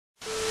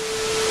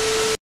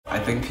I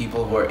think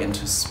people who are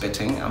into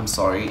spitting, I'm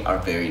sorry, are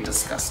very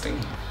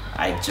disgusting.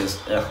 I just,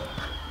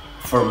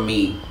 for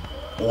me,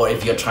 or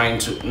if you're trying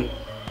to,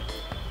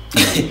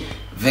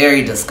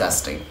 very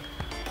disgusting.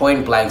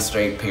 Point blank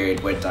straight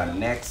period, we're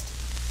done. Next.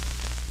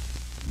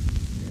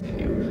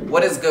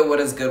 What is good, what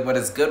is good, what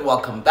is good?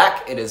 Welcome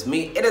back. It is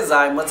me, it is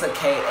I, Mutsa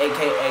K,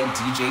 aka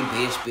DJ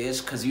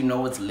Bitch, cause you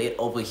know it's lit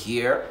over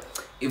here.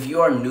 If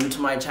you are new to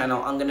my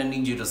channel, I'm gonna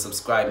need you to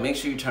subscribe. Make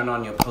sure you turn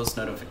on your post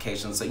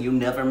notifications so you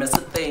never miss a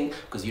thing,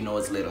 because you know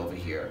it's lit over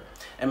here.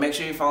 And make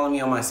sure you follow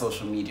me on my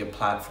social media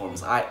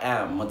platforms. I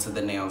am Mutsa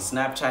the Nay on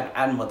Snapchat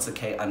and Mutsa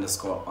K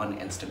 _ on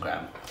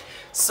Instagram.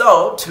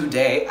 So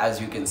today, as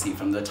you can see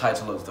from the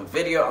title of the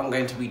video, I'm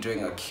going to be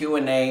doing a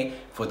Q&A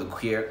for the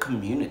queer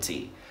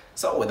community.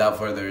 So without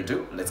further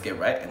ado, let's get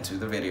right into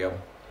the video.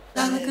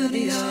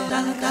 These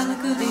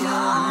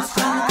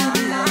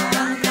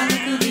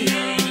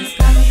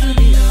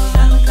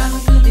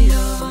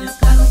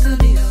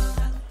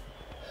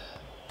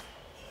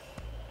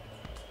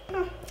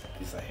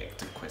are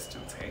hectic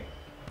questions, hey?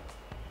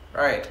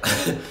 Alright.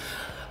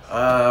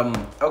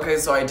 Okay,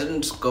 so I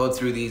didn't go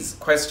through these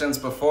questions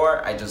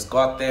before. I just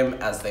got them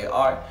as they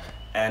are,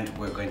 and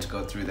we're going to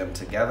go through them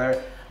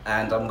together.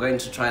 And I'm going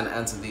to try and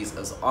answer these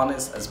as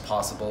honest as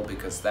possible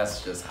because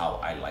that's just how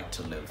I like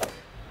to live.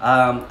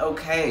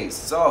 Okay,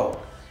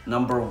 so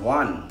number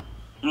one.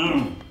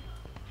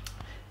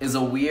 Is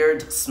a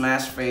weird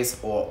smash face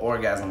or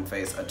orgasm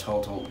face a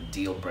total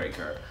deal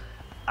breaker?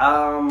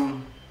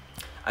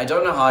 I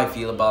don't know how I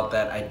feel about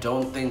that. I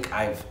don't think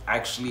I've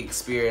actually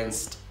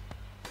experienced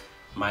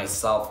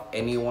myself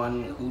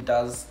anyone who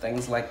does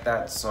things like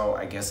that, so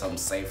I guess I'm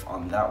safe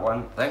on that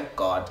one, thank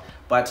God.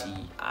 But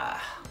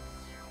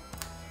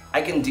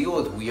I can deal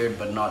with weird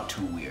but not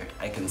too weird,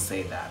 I can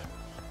say that.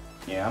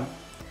 Yeah.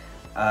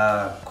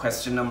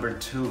 Question number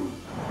 2,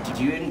 did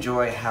you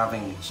enjoy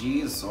having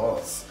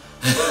Jesus?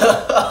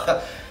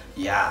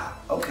 Yeah,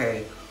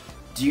 okay.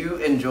 Do you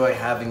enjoy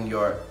having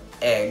your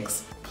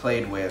eggs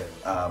played with,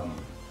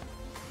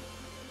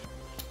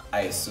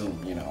 I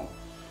assume, you know.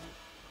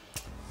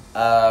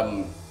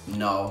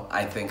 No,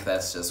 I think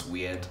that's just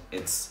weird.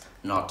 It's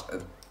not,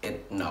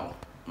 no.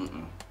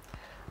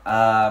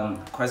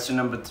 Question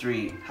number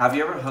 3, have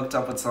you ever hooked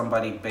up with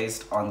somebody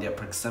based on their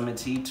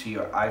proximity to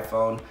your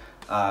iPhone,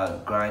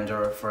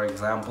 Grindr, for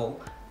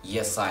example?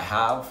 Yes, I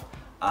have.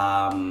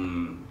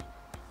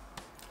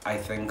 I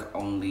think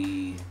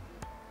only,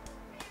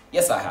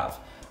 yes, I have.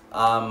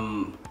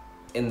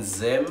 In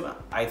Zim,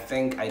 I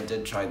think I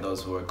did try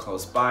those who were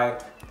close by.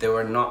 They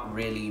were not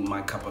really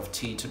my cup of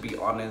tea, to be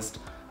honest.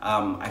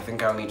 I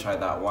think I only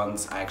tried that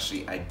once.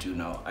 Actually, I do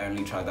know. I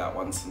only tried that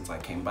once since I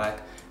came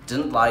back.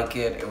 Didn't like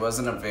it. It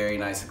wasn't a very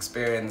nice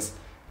experience.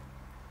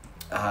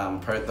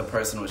 The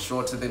person was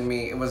shorter than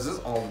me. It was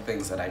just all the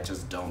things that I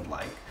just don't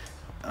like.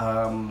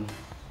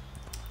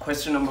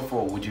 Question number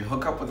 4, would you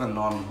hook up with a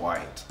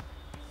non-white?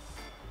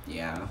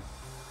 Yeah,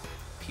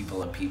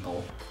 people are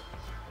people.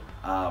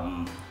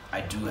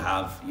 I do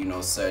have, you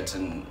know,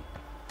 certain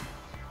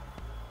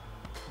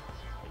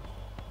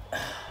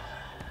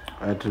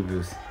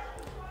attributes.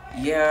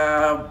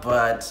 Yeah,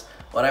 but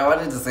what I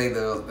wanted to say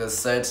though, there's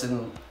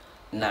certain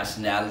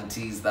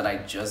nationalities that I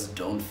just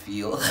don't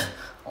feel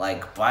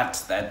like,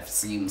 but that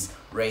seems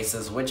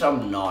racist, which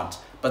I'm not.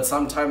 But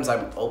sometimes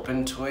I'm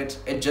open to it.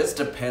 It just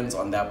depends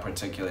on that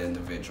particular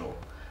individual.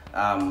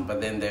 But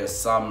then there's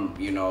some,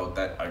 you know,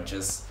 that are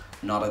just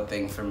not a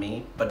thing for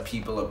me, but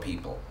people are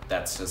people.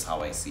 That's just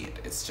how I see it.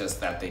 It's just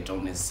that they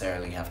don't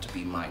necessarily have to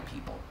be my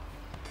people.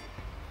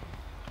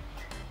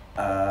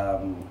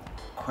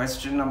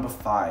 Question number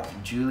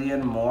 5,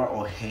 Julian Moore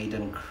or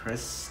Hayden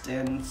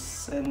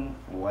Christensen?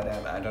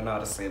 Whatever, I don't know how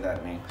to say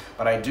that name.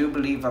 But I do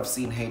believe I've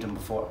seen Hayden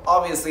before.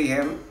 Obviously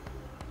him.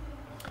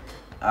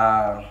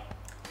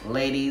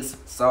 Ladies,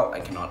 so I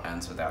cannot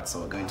answer that.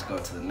 So we're going to go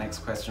to the next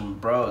question.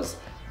 Bros,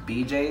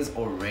 BJs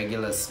or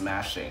regular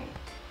smashing?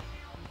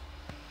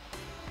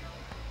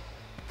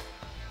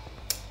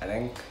 I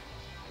think,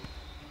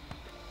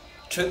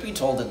 truth be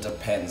told, it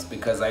depends,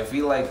 because I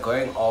feel like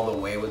going all the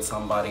way with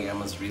somebody, I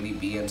must really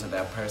be into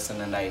that person,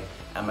 and I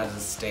am at a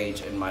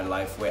stage in my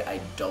life where I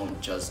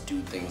don't just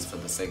do things for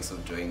the sake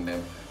of doing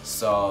them.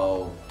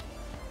 So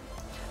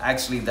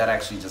actually, that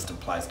actually just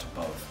applies to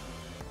both.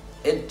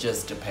 It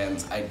just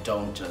depends. I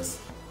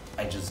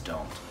just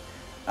don't.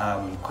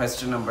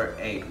 Question number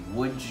 8,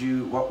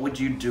 what would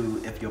you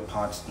do if your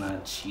partner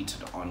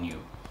cheated on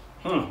you?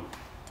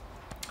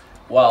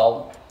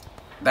 Well,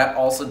 that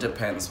also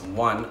depends.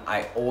 One,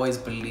 I always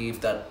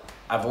believe that,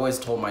 I've always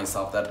told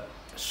myself that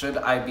should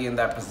I be in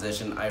that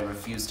position, I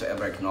refuse to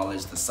ever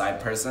acknowledge the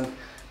side person,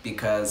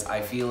 because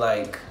I feel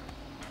like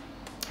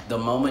the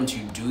moment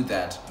you do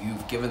that,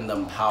 you've given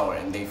them power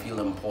and they feel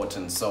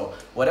important. So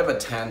whatever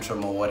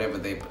tantrum or whatever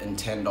they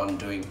intend on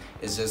doing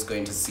is just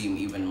going to seem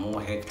even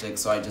more hectic.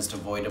 So I just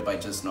avoid it by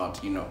just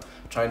not, you know,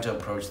 trying to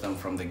approach them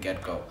from the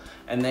get-go.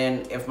 And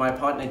then if my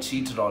partner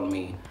cheated on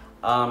me,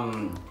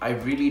 I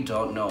really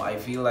don't know. I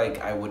feel like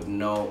I would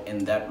know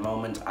in that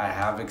moment. I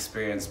have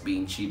experienced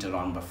being cheated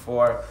on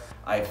before.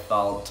 I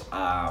felt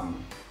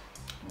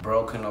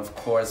broken, of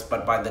course,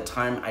 but by the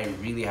time I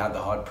really had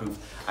the hard proof,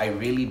 I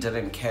really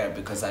didn't care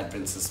because I'd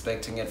been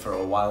suspecting it for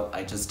a while.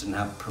 I just didn't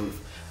have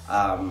proof.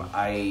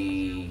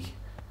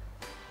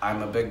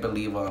 I'm a big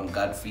believer on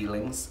gut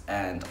feelings,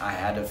 and I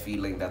had a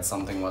feeling that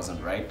something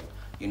wasn't right,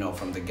 you know,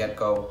 from the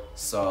get-go.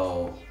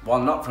 So, well,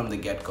 not from the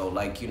get-go,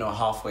 like, you know,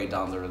 halfway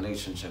down the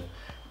relationship,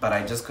 but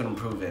I just couldn't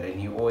prove it, and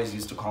he always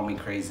used to call me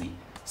crazy.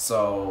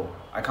 So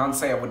I can't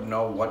say I would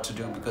know what to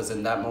do, because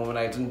in that moment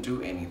I didn't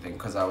do anything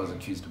because I was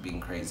accused of being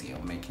crazy or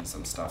making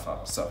some stuff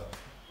up. So,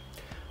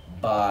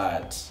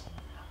 but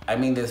I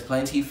mean, there's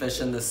plenty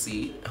fish in the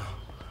sea.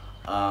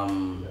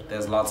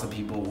 There's lots of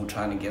people who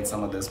trying to get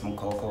some of this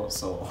mukoko.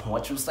 So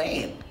what you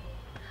saying?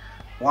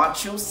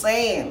 What you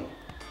saying?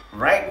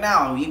 Right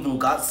now, we even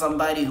got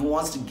somebody who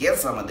wants to get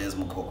some of this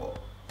mukoko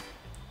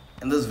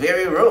in this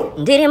very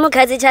room.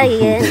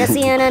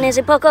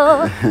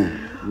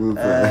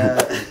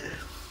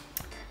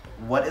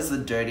 What is the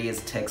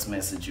dirtiest text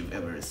message you've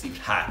ever received?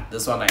 Ha,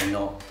 this one I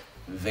know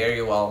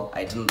very well.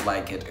 I didn't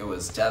like it. It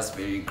was just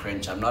very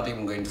cringe. I'm not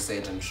even going to say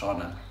it in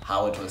Shona,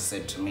 how it was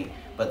said to me.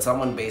 But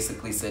someone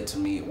basically said to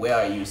me, where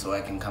are you, so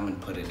I can come and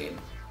put it in.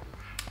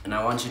 And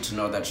I want you to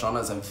know that Shona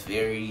is a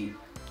very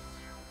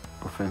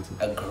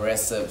offensive,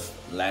 aggressive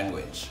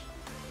language.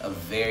 A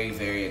very,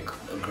 very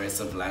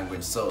aggressive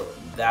language. So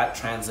that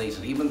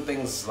translated, even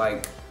things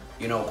like,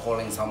 you know,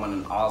 calling someone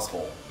an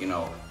asshole, you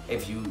know,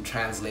 if you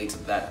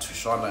translated that to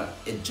Shona,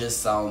 it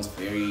just sounds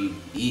very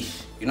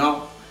eesh, you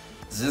know?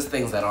 It's just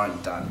things that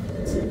aren't done.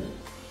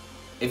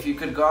 If you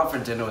could go out for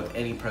dinner with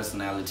any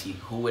personality,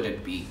 who would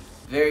it be?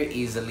 Very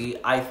easily,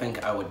 I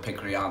think I would pick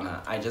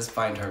Rihanna. I just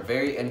find her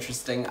very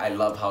interesting. I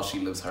love how she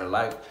lives her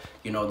life.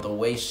 You know, the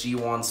way she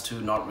wants to,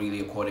 not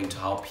really according to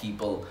how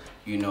people,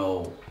 you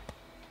know,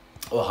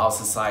 or how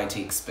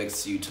society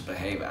expects you to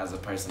behave as a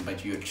person,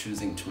 but you're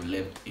choosing to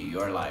live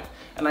your life.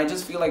 And I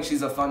just feel like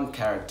she's a fun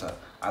character.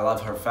 I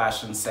love her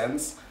fashion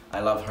sense.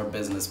 I love her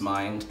business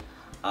mind.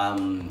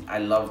 I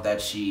love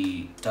that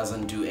she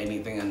doesn't do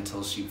anything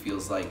until she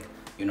feels like,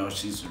 you know,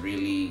 she's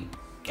really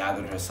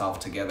gathered herself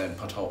together and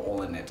put her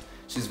all in it.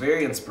 She's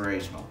very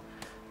inspirational.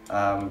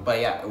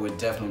 But yeah, it would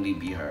definitely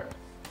be her.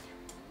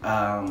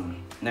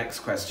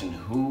 Next question,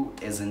 who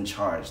is in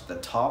charge, the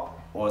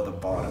top or the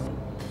bottom?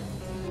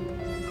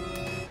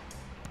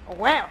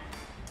 Well,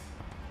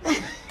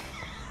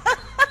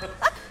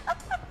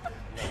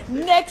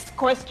 next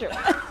question.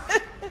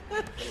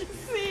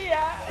 See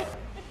ya.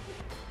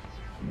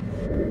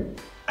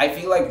 I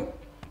feel like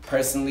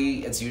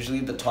personally it's usually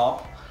the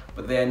top,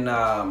 but then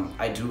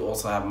I do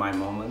also have my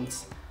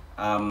moments.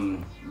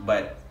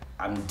 But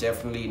I'm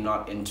definitely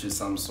not into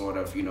some sort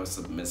of, you know,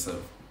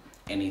 submissive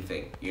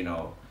anything, you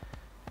know,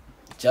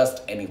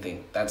 just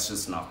anything. That's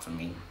just not for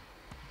me.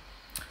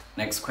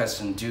 Next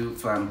question, do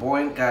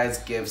flamboyant guys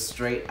give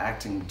straight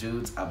acting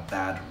dudes a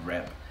bad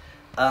rep?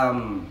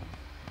 I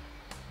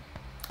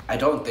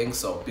don't think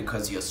so,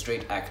 because you're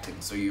straight acting,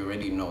 so you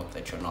already know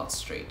that you're not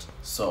straight.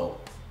 So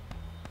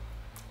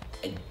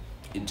it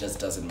just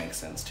doesn't make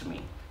sense to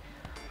me.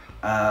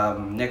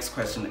 Next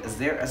question, is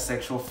there a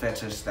sexual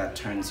fetish that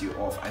turns you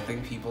off? I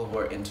think people who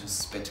are into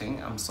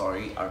spitting, I'm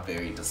sorry, are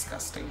very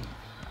disgusting.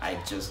 I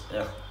just,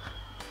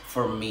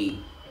 for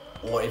me,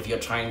 or if you're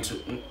trying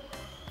to,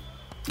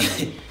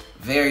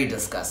 very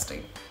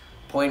disgusting.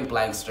 Point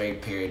blank,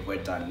 straight, period,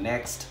 we're done.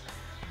 Next,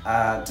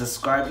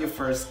 describe your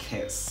first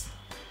kiss.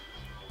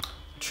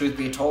 Truth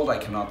be told, I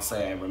cannot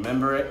say I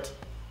remember it.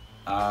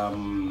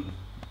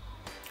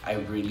 I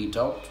really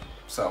don't,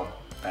 so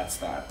that's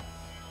that.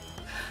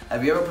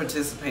 Have you ever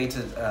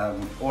participated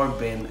or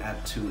been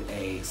to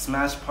a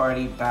smash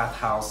party,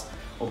 bathhouse,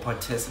 or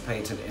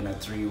participated in a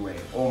three-way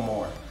or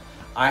more?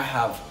 I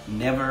have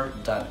never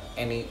done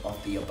any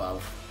of the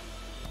above.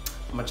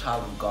 I'm a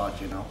child of God,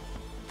 you know.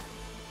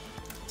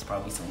 It's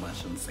probably so much I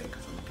shouldn't say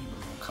because other people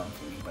don't come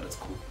for me, but it's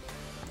cool.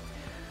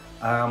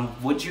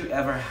 Would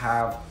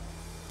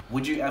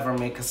you ever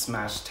make a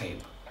smash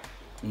tape?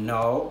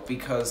 No,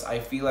 because I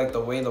feel like the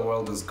way the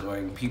world is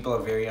going, people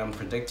are very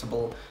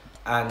unpredictable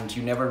and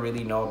you never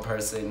really know a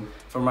person.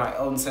 For my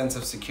own sense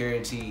of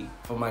security,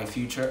 for my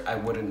future, I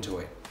wouldn't do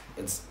it.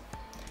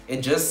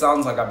 It just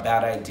sounds like a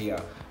bad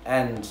idea.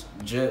 And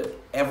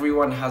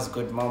everyone has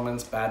good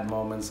moments, bad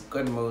moments,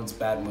 good moods,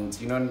 bad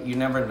moods. You know, you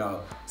never know.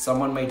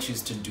 Someone may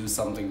choose to do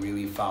something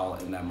really foul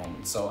in that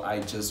moment. So I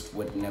just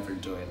would never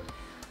do it.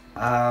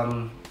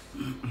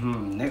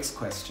 Next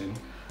question.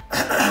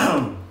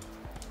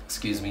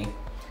 Excuse me.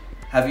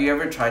 Have you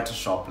ever tried to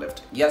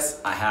shoplift?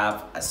 Yes, I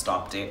have. I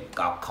stopped it,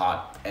 got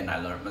caught, and I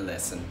learned my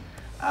lesson.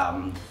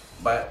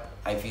 But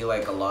I feel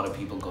like a lot of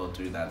people go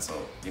through that, so,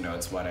 you know,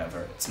 it's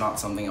whatever. It's not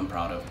something I'm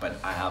proud of, but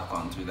I have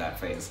gone through that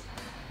phase.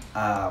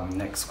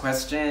 Next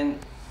question.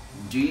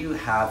 Do you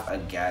have a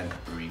gag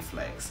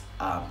reflex?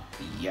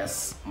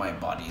 Yes, my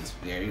body is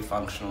very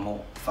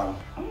functional.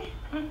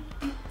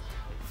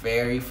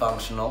 Very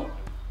functional.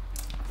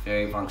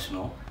 Very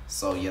functional.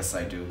 So yes,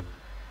 I do.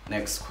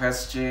 Next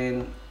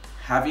question.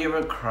 Have you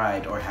ever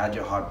cried or had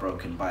your heart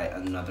broken by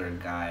another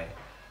guy?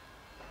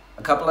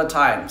 A couple of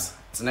times.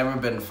 It's never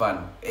been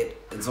fun.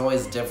 It's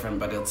always different,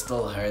 but it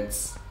still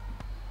hurts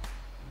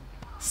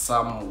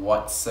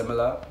somewhat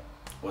similar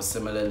or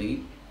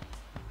similarly.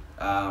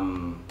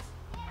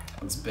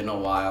 It's been a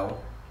while,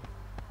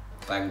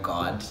 thank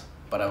God,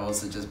 but I've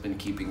also just been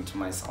keeping to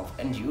myself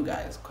and you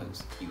guys,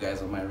 because you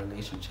guys are my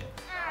relationship.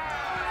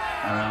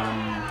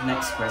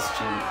 Next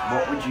question.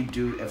 What would you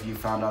do if you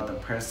found out the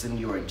person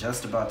you were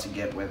just about to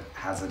get with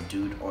has a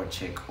dude or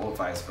chick, or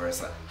vice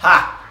versa?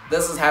 Ha!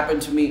 This has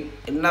happened to me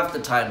enough the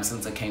time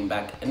since I came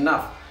back.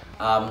 Enough.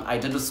 I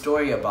did a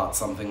story about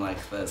something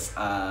like this.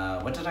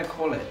 What did I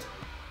call it?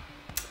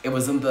 It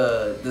was in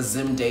the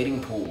Zim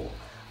dating pool.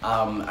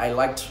 I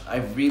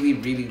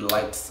really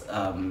liked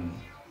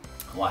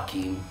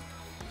Joaquin.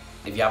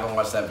 If you haven't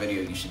watched that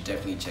video, you should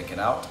definitely check it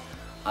out.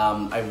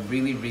 I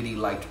really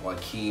liked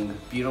Joaquin.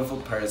 Beautiful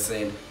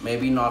person,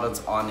 maybe not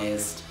as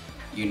honest,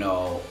 you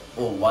know,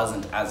 or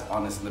wasn't as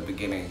honest in the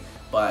beginning,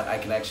 but I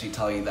can actually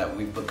tell you that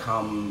we've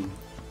become,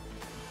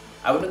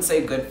 I wouldn't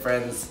say good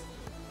friends,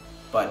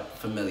 but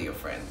familiar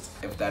friends,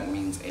 if that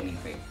means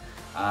anything.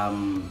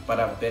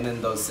 But I've been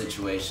in those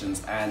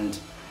situations, and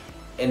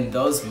in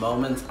those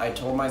moments I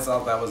told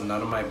myself that was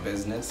none of my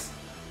business,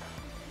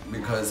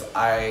 because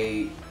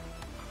I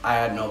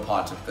had no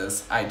part of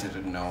this. I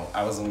didn't know.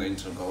 I wasn't going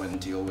to go and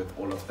deal with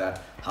all of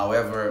that.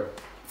 However,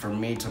 for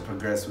me to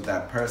progress with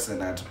that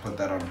person, I had to put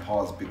that on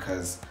pause,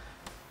 because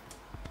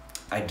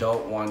I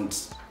don't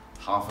want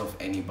half of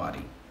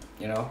anybody,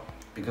 you know?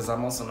 Because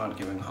I'm also not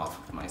giving half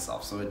of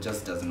myself, so it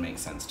just doesn't make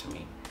sense to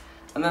me.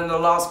 And then the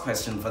last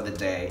question for the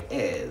day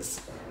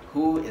is,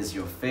 who is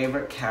your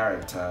favorite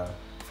character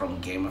from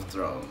Game of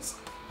Thrones?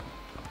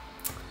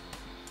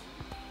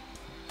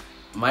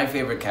 My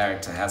favorite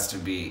character has to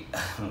be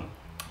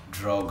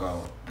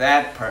Drogo.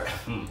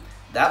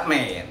 That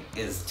man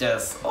is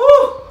just,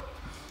 ooh,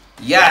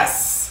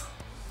 yes.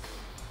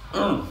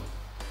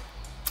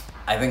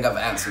 I think I've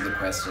answered the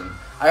question.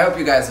 I hope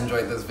you guys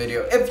enjoyed this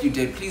video. If you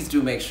did, please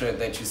do make sure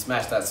that you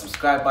smash that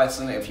subscribe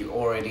button. If you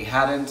already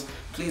hadn't,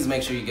 please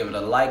make sure you give it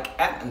a like.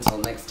 And until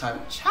next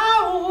time,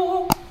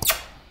 ciao.